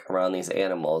park around these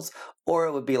animals, or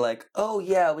it would be like, oh,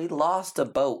 yeah, we lost a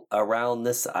boat around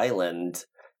this island.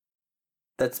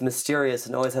 that's mysterious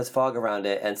and always has fog around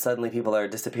it, and suddenly people are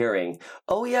disappearing.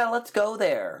 Oh yeah, let's go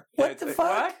there. What the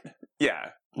fuck? What? Yeah.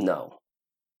 No.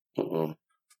 Mm-mm.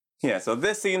 Yeah, so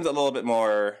this seems a little bit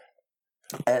more...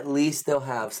 At least they'll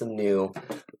have some new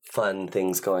fun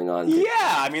things going on. Yeah,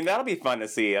 I mean, that'll be fun to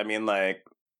see. I mean, like...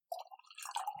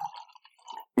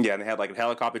 Yeah, and they had like a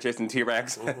helicopter chasing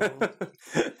T-Rex.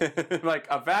 Mm-hmm. Like,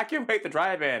 evacuate the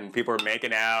drive-in. People were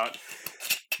making out.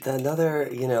 Another,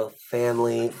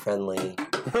 family-friendly.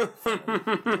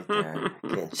 Right there.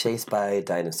 Getting chased by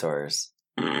dinosaurs.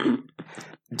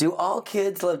 Do all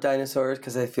kids love dinosaurs?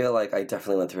 Because I feel like I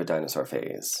definitely went through a dinosaur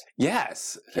phase.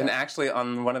 Yes. Yeah. And actually,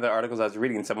 on one of the articles I was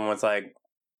reading, someone was like,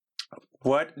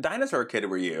 what dinosaur kid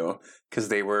were you? Because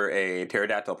they were a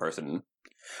pterodactyl person.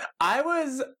 I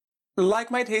was,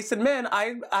 like my taste in men,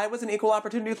 I was an equal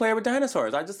opportunity player with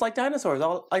dinosaurs. I just like dinosaurs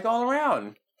all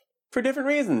around. For different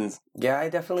reasons. Yeah, I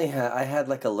definitely had. I had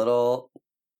like a little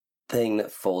thing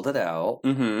that folded out.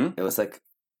 Mm-hmm. It was like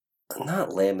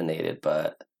not laminated,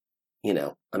 but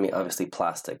obviously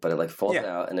plastic, but it like folded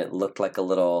out, and it looked like a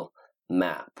little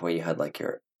map where you had like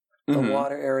your a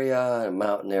water area, a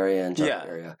mountain area, and jungle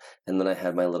area, and then I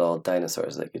had my little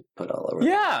dinosaurs that I could put all over.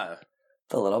 Yeah,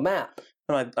 the little map.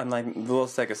 I'm like the little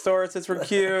Stegosauruses were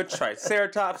cute.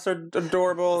 Triceratops are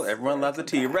adorable. Everyone loves a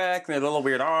T-Rex and their little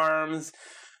weird arms.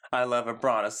 I love a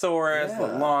Brontosaurus,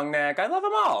 a long neck. I love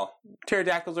them all.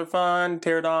 Pterodactyls are fun.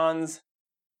 Pterodons.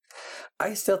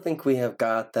 I still think we have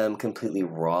got them completely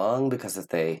wrong because if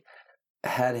they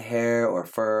had hair or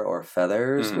fur or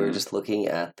feathers, we're just looking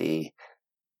at the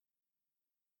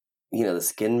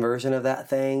skin version of that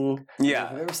thing. Yeah.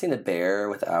 Have you ever seen a bear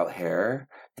without hair?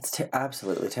 It's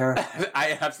absolutely terrifying.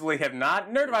 I absolutely have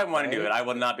not, nor do I want to do it. I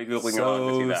will not be Googling along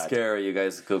to see that. So scary, you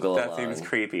guys Google that along. Seems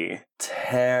creepy.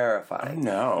 Terrifying.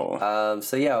 No.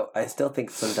 So yeah, I still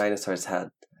think some dinosaurs had,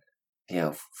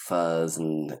 fuzz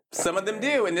and... Some of them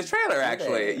do in this trailer,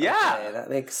 actually. Yeah. Okay, that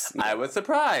makes... I was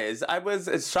surprised. I was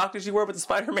as shocked as you were with the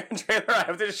Spider-Man trailer.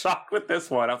 I was just shocked with this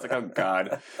one. I was like, oh,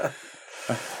 God.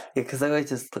 Yeah, because they always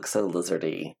just look so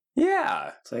lizardy.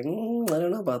 Yeah. It's like, I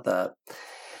don't know about that.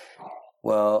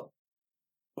 Well,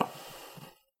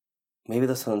 maybe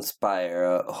this will inspire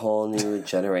a whole new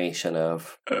generation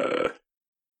of...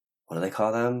 what do they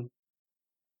call them?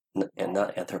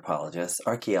 Not anthropologists.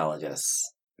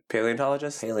 Archaeologists.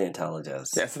 Paleontologists?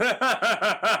 Paleontologists. Yes.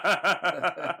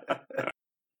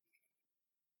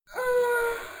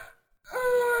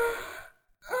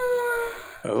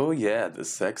 Oh, yeah, the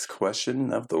sex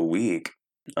question of the week.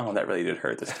 Oh, that really did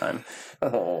hurt this time.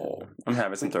 Oh. I'm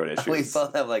having some throat issues. We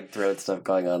both have throat stuff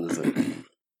going on this week.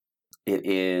 It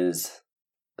is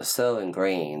so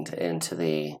ingrained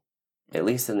into at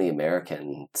least in the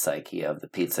American psyche of the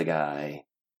pizza guy,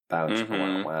 bounce,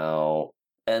 wow,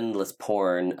 endless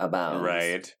porn abounds.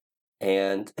 Right.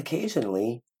 And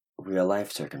occasionally real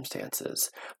life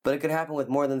circumstances. But it could happen with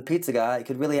more than the pizza guy. It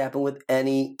could really happen with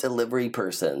any delivery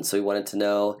person. So we wanted to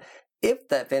know if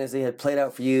that fantasy had played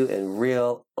out for you in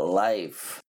real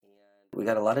life. And we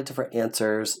got a lot of different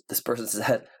answers. This person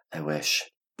said, I wish.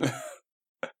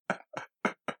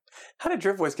 How did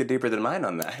your voice get deeper than mine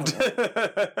on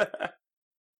that?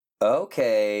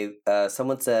 Okay.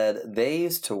 Someone said they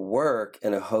used to work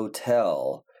in a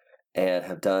hotel and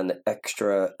have done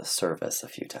extra service a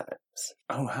few times.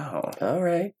 Oh, wow. All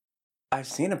right. I've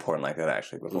seen a porn like that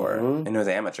actually before. And it was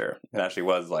amateur. It actually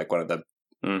was like one of the...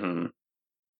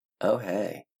 Oh,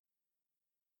 hey.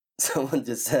 Someone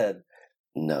just said,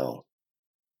 no.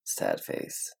 Sad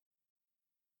face.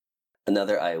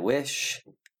 Another I wish.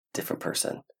 Different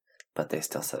person. But they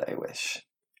still said I wish.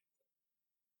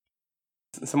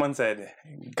 Someone said,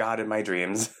 God in my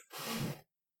dreams.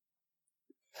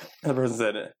 The person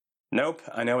said, nope,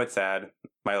 I know it's sad.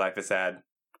 My life is sad.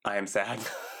 I am sad.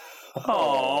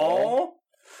 Oh,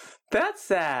 that's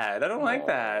sad. I don't like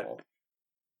that.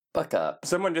 Buck up.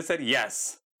 Someone just said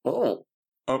yes. Oh.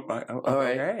 All right.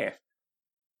 Okay.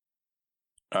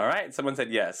 All right. Someone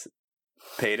said yes.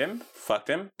 Paid him, fucked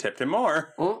him, tipped him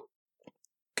more. Oh.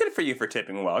 Good for you for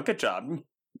tipping well. Good job.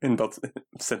 In both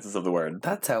senses of the word.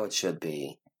 That's how it should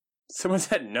be. Someone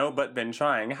said no, but been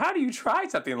trying. How do you try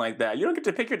something like that? You don't get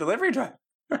to pick your delivery driver.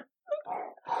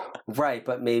 Right,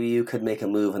 but maybe you could make a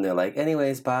move and they're like,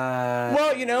 anyways, bye.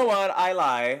 Well, you know what? I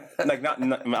lie.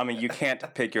 I mean, you can't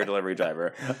pick your delivery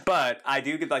driver. But I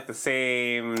do get the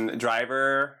same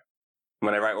driver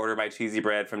whenever I order my cheesy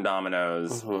bread from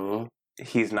Domino's. Mm-hmm.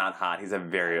 He's not hot. He's a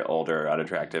very older,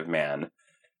 unattractive man.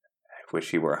 I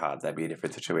wish he were hot. That'd be a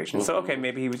different situation. Mm-hmm. So, okay,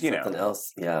 maybe he was, something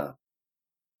else, yeah.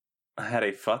 I had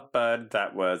a fuck bud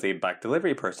that was a black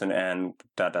delivery person and ...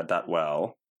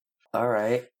 well. All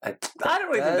right. I don't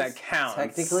really think that counts.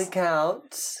 Technically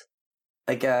counts,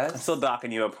 I guess. I'm still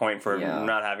docking you a point for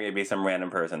not having it be some random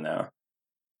person, though.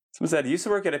 Someone said, used to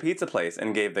work at a pizza place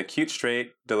and gave the cute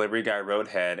straight delivery guy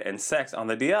roadhead and sex on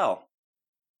the DL.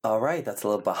 All right, that's a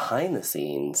little behind the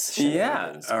scenes.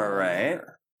 Yeah, all right.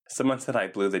 Someone said I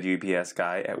blew the UPS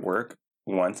guy at work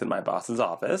once in my boss's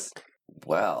office.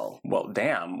 Well,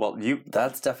 damn. Well,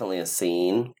 that's definitely a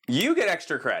scene. You get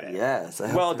extra credit. Yes, I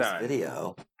hope well done.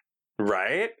 Video.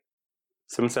 Right?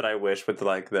 Someone said I wish with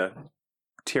the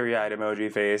teary-eyed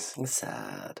emoji face.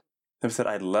 Sad. Someone said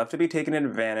I'd love to be taken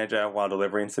advantage of while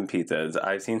delivering some pizzas.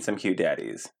 I've seen some cute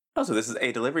daddies. Oh, so this is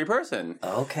a delivery person.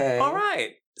 Okay. All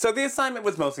right. So the assignment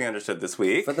was mostly understood this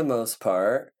week. For the most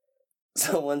part.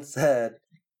 Someone said,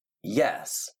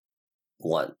 yes,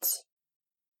 once.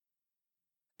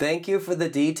 Thank you for the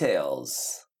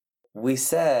details. We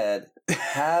said,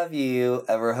 have you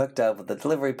ever hooked up with a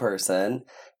delivery person?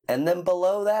 And then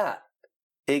below that,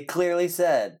 it clearly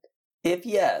said, if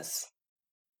yes,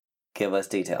 give us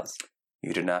details.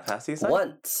 You did not pass the assignment?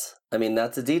 Once. I mean,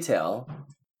 that's a detail.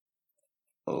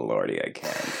 Lordy, I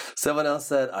can't. Someone else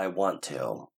said, I want to.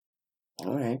 All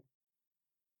right.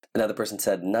 Another person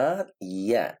said, not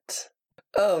yet.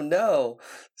 Oh, no.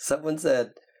 Someone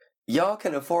said, y'all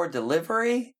can afford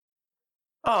delivery?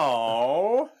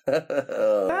 Oh.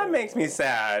 That makes me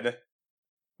sad.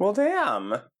 Well,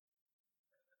 damn.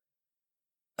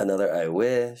 Another, I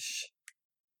wish.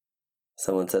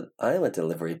 Someone said, I'm a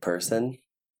delivery person.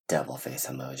 Devil face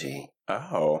emoji.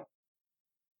 Oh.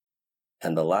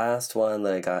 And the last one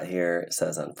that I got here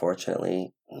says,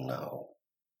 unfortunately, no.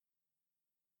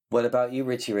 What about you,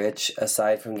 Richie Rich?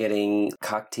 Aside from getting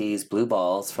cock teased blue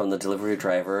balls from the delivery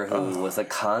driver who was a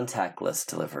contactless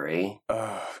delivery.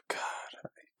 Oh, God. I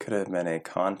could have been a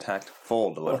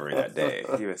contact-full delivery that day.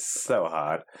 He was so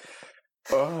hot.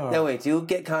 Oh. No, wait. Do you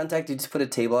get contact? Do you just put a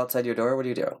table outside your door? What do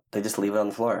you do? They just leave it on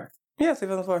the floor? Yeah, leave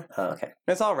it on the floor. Oh, okay.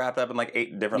 It's all wrapped up in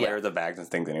 8 different layers of bags and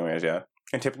things anyways, yeah.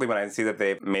 And typically when I see that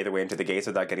they've made their way into the gates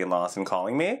without getting lost and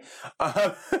calling me,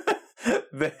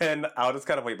 then I'll just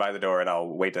kind of wait by the door and I'll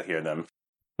wait to hear them.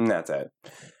 And that's it.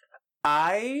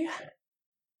 I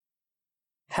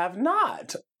have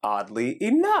not, oddly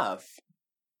enough.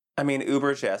 I mean,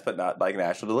 Uber's yes, but not like an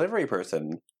actual delivery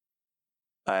person.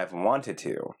 I have wanted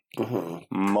to.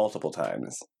 Multiple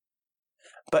times.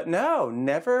 But no,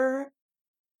 never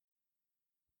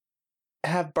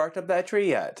have barked up that tree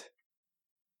yet.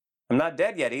 I'm not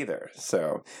dead yet either,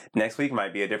 so next week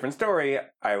might be a different story.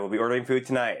 I will be ordering food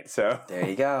tonight, so... There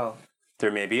you go.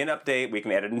 There may be an update. We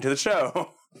can edit into the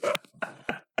show.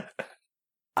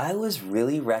 I was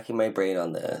really racking my brain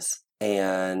on this,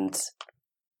 and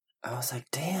I was like,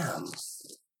 damn.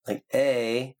 Like,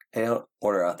 A, I don't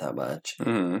order out that much.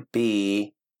 Mm-hmm.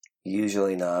 B,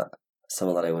 usually not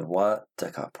someone that I would want to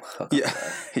hook up with.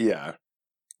 Yeah.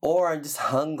 Or I'm just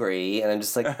hungry, and I'm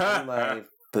just like, oh my...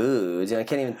 food. I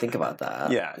can't even think about that.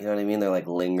 Yeah. You know what I mean? They're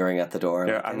lingering at the door.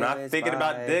 Yeah, I'm not thinking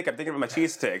about dick. I'm thinking about my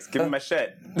cheese sticks. Give me my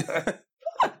shit.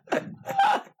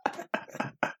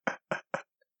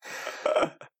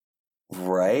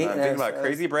 Right? I'm thinking about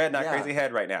crazy bread, not crazy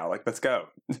head right now. Let's go.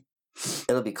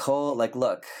 It'll be cold.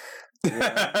 Look.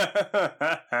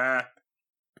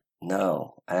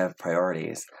 No, I have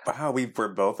priorities. Wow, we're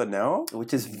both a no?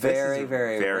 Which is very,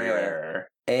 very, very rare.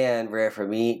 And rare for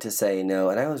me to say no.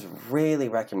 And I was really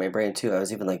racking my brain, too. I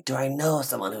was even like, do I know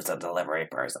someone who's a delivery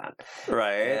person?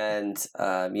 Right. And,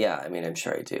 yeah, I mean, I'm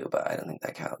sure I do, but I don't think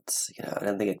that counts. I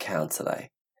don't think it counts that I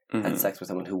had sex with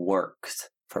someone who works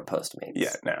for Postmates.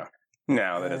 Yeah, no.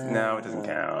 No, it doesn't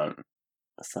count.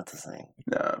 It's not the same.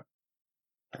 No.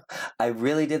 I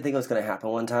really did think it was going to happen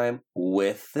one time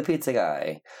with the pizza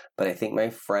guy, but I think my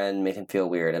friend made him feel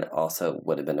weird, and it also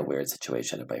would have been a weird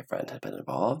situation if my friend had been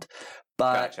involved.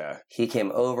 But He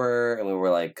came over, and we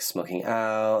were smoking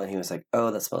out, and he was like, "Oh,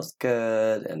 that smells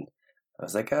good," and I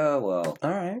was like, "Oh, well,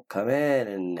 all right, come in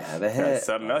and have a hit."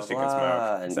 Something else you can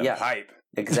smoke. And some pipe.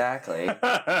 Exactly.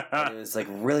 And it was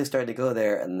really started to go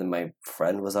there, and then my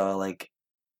friend was all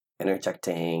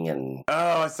interjecting, and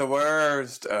oh, it's the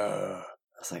worst. I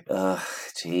was like, ugh,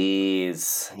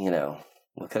 jeez.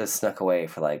 We could have snuck away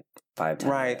for 5-10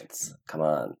 minutes. Come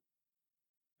on.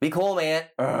 Be cool, man.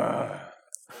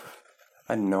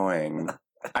 Annoying.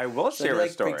 I will share a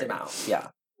story. Freaked him out. Yeah.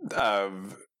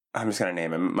 I'm just going to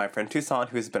name him. My friend Toussaint,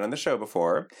 who's been on the show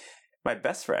before. My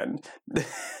best friend.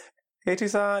 Hey,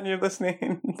 Toussaint, you're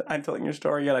listening. I'm telling your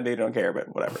story. I know you don't care, but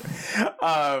whatever.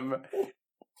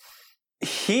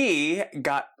 He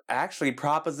got actually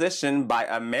propositioned by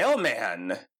a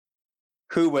mailman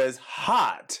who was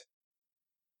hot.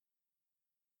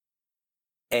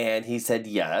 And he said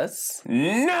yes.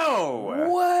 No!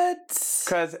 What?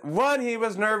 Because, 1, he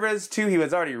was nervous. 2, he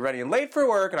was already running late for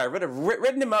work, and I would have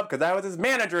written him up because I was his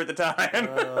manager at the time.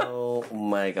 Oh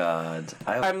my God.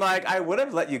 I'm like, I would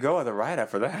have let you go on the ride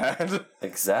after that.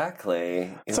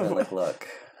 Exactly. He's So- been like, look.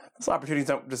 Those opportunities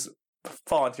don't just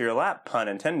fall into your lap, pun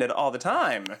intended, all the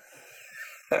time.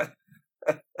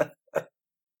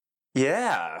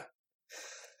 Yeah.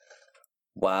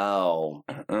 Wow.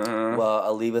 Mhm. Well,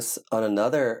 I'll leave us on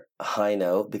another high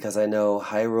note because I know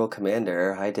Hyrule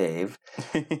Commander, hi Dave,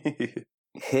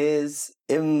 his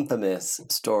infamous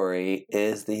story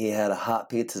is that he had a hot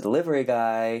pizza delivery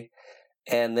guy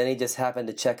and then he just happened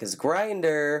to check his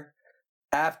grinder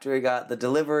after he got the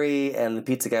delivery and the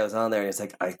pizza guy was on there and he's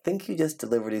like, I think you just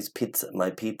delivered my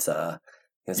pizza.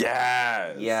 He's like,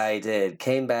 Yes. yeah, I did.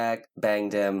 Came back,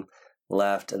 banged him,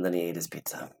 left, and then he ate his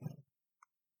pizza.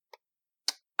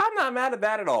 I'm not mad at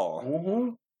that at all. Mm-hmm.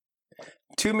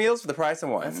 2 meals for the price of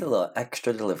 1. That's a little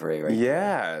extra delivery, right? there.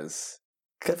 Yes.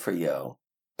 Good for you.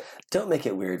 Don't make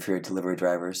it weird for your delivery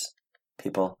drivers,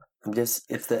 people. I'm just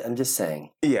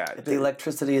saying. Yeah. If the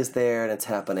electricity is there and it's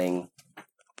happening,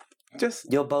 Just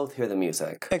you'll both hear the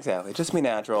music. exactly. Just be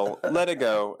natural. Let it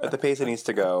go at the pace it needs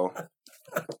to go.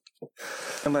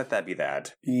 And let that be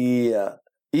that. Yeah.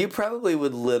 You probably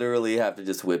would literally have to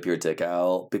just whip your dick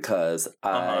out because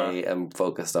I am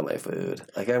focused on my food.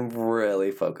 Like, I'm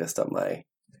really focused on my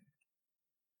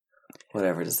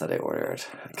whatever it is that I ordered.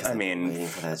 'Cause I I'm mean, waiting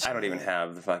for that I don't even shit.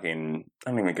 have the fucking. I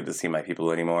don't even get to see my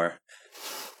people anymore.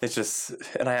 It's just,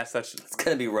 and I have such. It's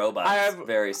gonna be robots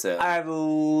very soon. I have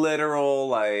literal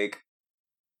like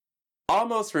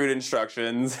almost rude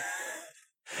instructions.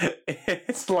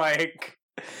 It's like,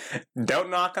 don't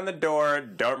knock on the door,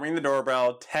 don't ring the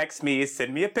doorbell, text me,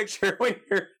 send me a picture when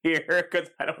you're here because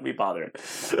I don't be bothered.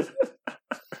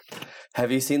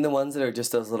 Have you seen the ones that are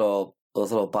just those little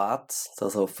bots,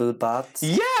 those little food bots?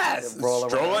 Yes, That roll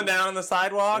strolling around. down the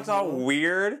sidewalks, all Mhm.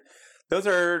 weird. Those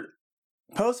are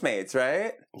Postmates,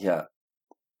 right? Yeah.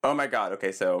 Oh my god.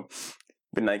 Okay, so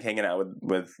been like hanging out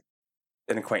with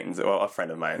an acquaintance, well, a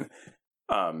friend of mine,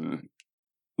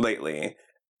 lately,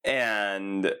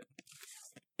 and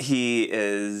he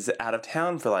is out of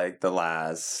town for like the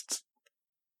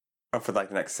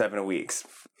next 7 weeks,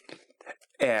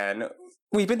 and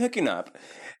we've been hooking up,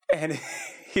 and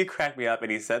he cracked me up,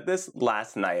 and he said this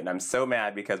last night, and I'm so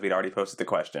mad because we'd already posted the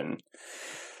question.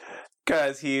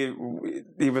 Because he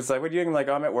was like, what are you doing? I'm like,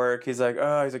 oh, I'm at work. He's like,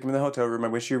 I'm in the hotel room. I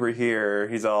wish you were here.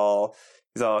 He's all,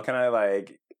 can I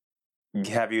like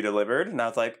have you delivered? And I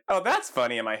was like, oh, that's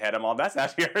funny in my head. That's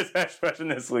actually our research question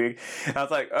this week. And I was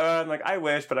like, I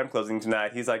wish, but I'm closing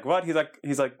tonight. He's like, what?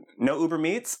 He's like, no Uber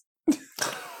Meats?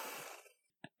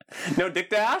 No Dick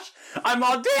Dash? I'm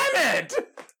all, damn it!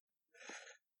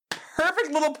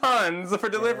 Perfect little puns for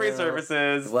delivery Yeah.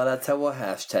 services. Well, that's how we'll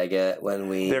hashtag it when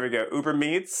we. There we go. Uber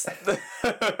Meats.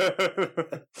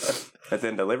 That's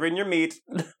in delivering your meat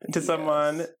to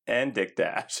someone and Dick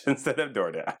Dash instead of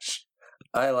DoorDash.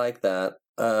 I like that.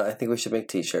 I think we should make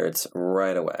T-shirts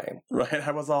right away. Right?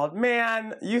 I was all,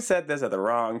 man, you said this at the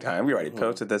wrong time. We already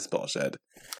posted this bullshit.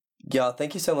 Y'all,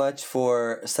 thank you so much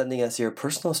for sending us your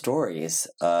personal stories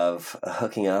of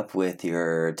hooking up with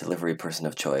your delivery person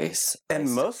of choice.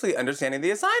 And mostly understanding the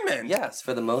assignment. Yes,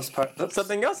 for the most part. Oops.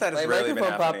 Something else that My has really been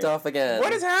microphone happening. popped off again.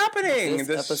 What is happening?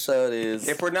 This episode is...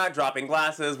 If we're not dropping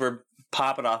glasses, we're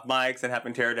popping off mics and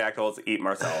having pterodactyls eat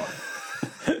Marcella.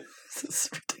 This is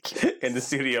ridiculous. In the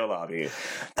studio lobby.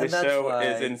 The And that's show why-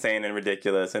 is insane and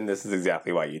ridiculous, and this is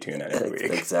exactly why you tune in every week.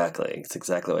 Exactly. It's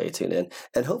exactly why you tune in.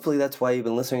 And hopefully that's why you've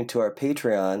been listening to our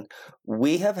Patreon.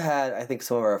 We have had, I think,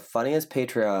 some of our funniest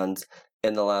Patreons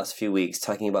in the last few weeks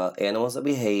talking about animals that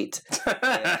we hate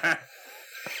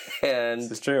and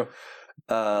This is true.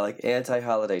 like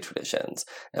anti-holiday traditions.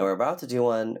 And we're about to do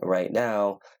one right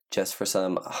now just for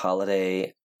some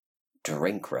holiday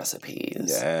drink recipes.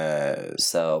 Yes.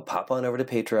 So pop on over to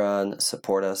Patreon,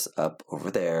 support us up over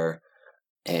there,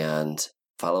 and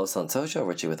follow us on social,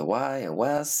 Richie with a Y and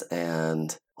Wes,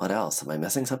 and what else? Am I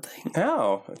missing something?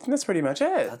 No, I think that's pretty much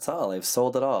it. That's all. I've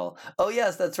sold it all. Oh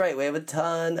yes, that's right. We have a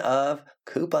ton of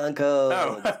coupon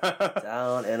codes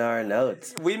down in our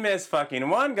notes. We missed fucking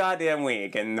one goddamn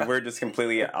week, and we're just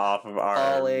completely off of our...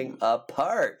 Falling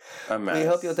apart. a mess. We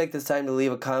hope you'll take this time to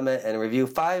leave a comment and review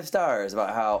 5 stars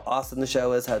about how awesome the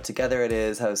show is, how together it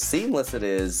is, how seamless it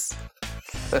is.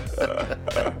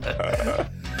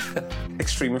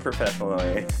 Extremely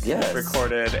professionally Yes.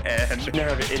 recorded and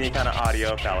never have any kind of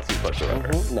audio fallacies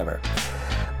whatsoever. Never.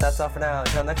 That's all for now.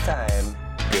 Until next time.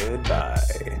 Goodbye.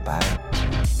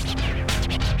 Bye.